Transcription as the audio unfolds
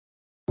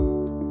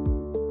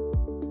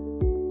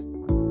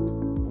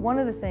One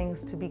of the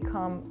things to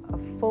become a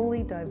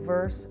fully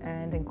diverse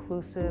and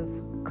inclusive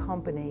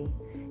company,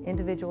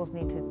 individuals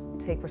need to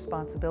take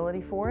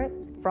responsibility for it.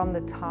 From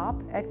the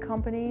top at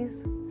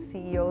companies,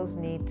 CEOs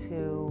need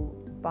to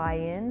buy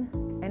in,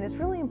 and it's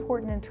really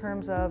important in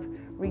terms of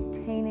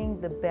retaining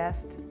the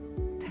best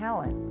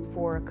talent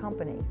for a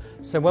company.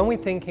 So when we're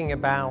thinking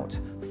about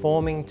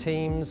forming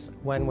teams,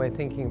 when we're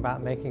thinking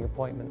about making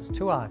appointments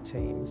to our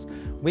teams,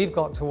 we've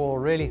got to all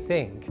really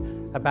think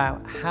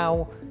about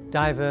how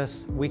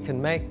diverse we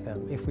can make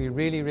them if we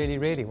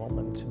really want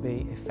them to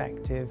be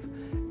effective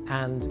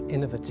and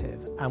innovative.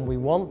 And we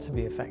want to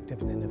be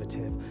effective and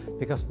innovative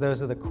because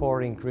those are the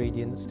core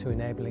ingredients to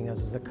enabling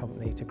us as a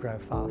company to grow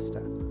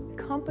faster.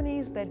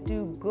 Companies that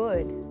do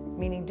good,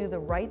 meaning do the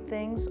right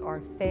things,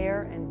 are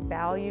fair and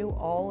value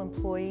all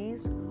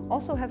employees,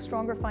 also have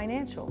stronger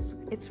financials.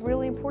 It's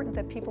really important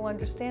that people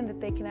understand that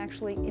they can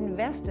actually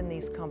invest in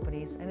these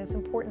companies, and it's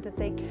important that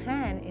they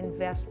can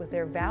invest with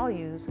their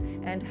values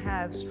and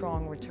have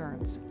strong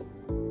returns.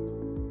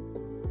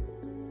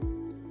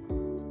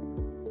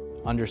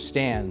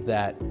 Understand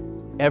that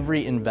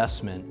every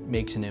investment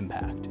makes an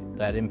impact.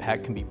 That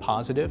impact can be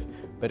positive,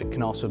 but it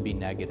can also be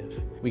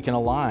negative. We can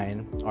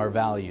align our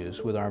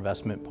values with our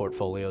investment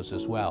portfolios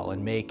as well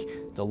and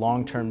make the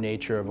long-term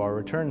nature of our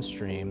return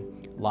stream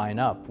line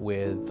up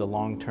with the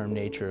long-term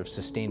nature of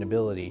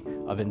sustainability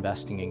of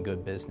investing in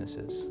good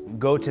businesses.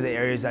 Go to the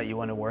areas that you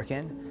want to work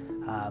in.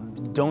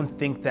 Don't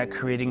think that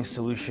creating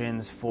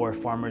solutions for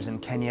farmers in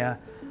Kenya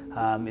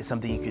is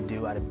something you could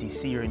do out of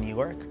DC or New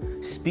York.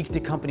 Speak to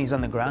companies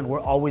on the ground.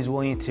 We're always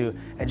willing to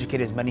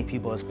educate as many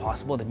people as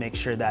possible to make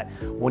sure that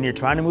when you're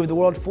trying to move the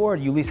world forward,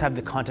 you at least have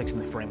the context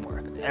and the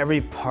framework.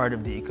 Every part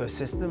of the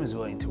ecosystem is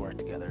willing to work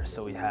together.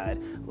 So we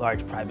had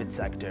large private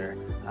sector,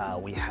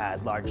 we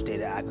had large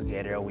data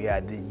aggregator, we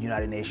had the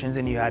United Nations,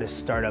 and you had a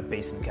startup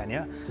based in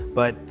Kenya.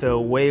 But the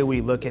way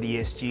we look at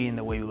ESG and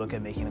the way we look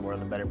at making the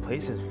world a better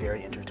place is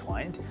very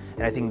intertwined.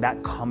 And I think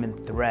that common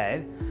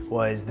thread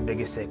was the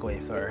biggest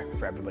takeaway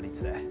for everybody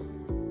today.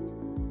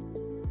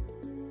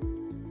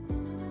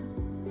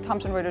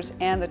 Thomson Reuters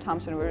and the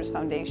Thomson Reuters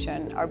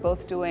Foundation are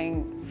both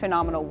doing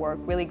phenomenal work,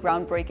 really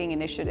groundbreaking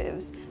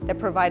initiatives that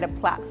provide a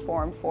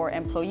platform for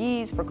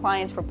employees, for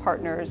clients, for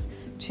partners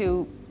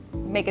to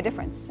make a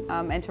difference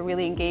and to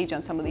really engage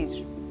on some of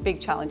these big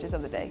challenges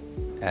of the day.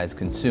 As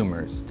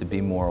consumers, to be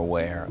more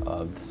aware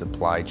of the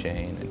supply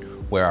chain and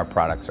where our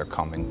products are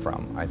coming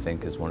from, I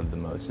think is one of the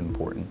most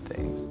important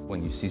things.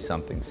 When you see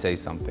something, say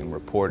something,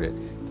 report it,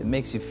 it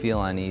makes you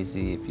feel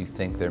uneasy if you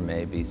think there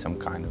may be some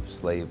kind of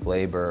slave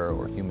labor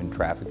or human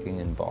trafficking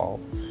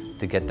involved,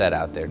 to get that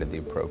out there to the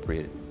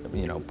appropriate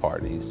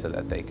parties so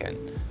that they can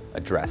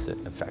address it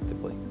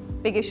effectively.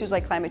 Big issues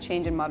like climate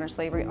change and modern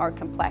slavery are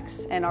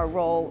complex, and our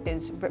role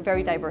is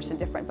very diverse and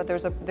different, but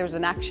there's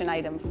an action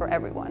item for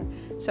everyone.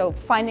 So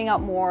finding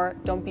out more,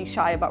 don't be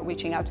shy about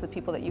reaching out to the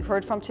people that you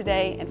heard from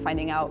today and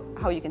finding out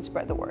how you can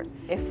spread the word.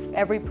 If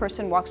every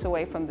person walks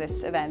away from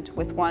this event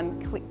with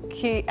one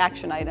key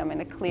action item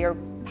and a clear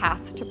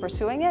path to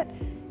pursuing it,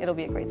 it'll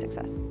be a great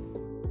success.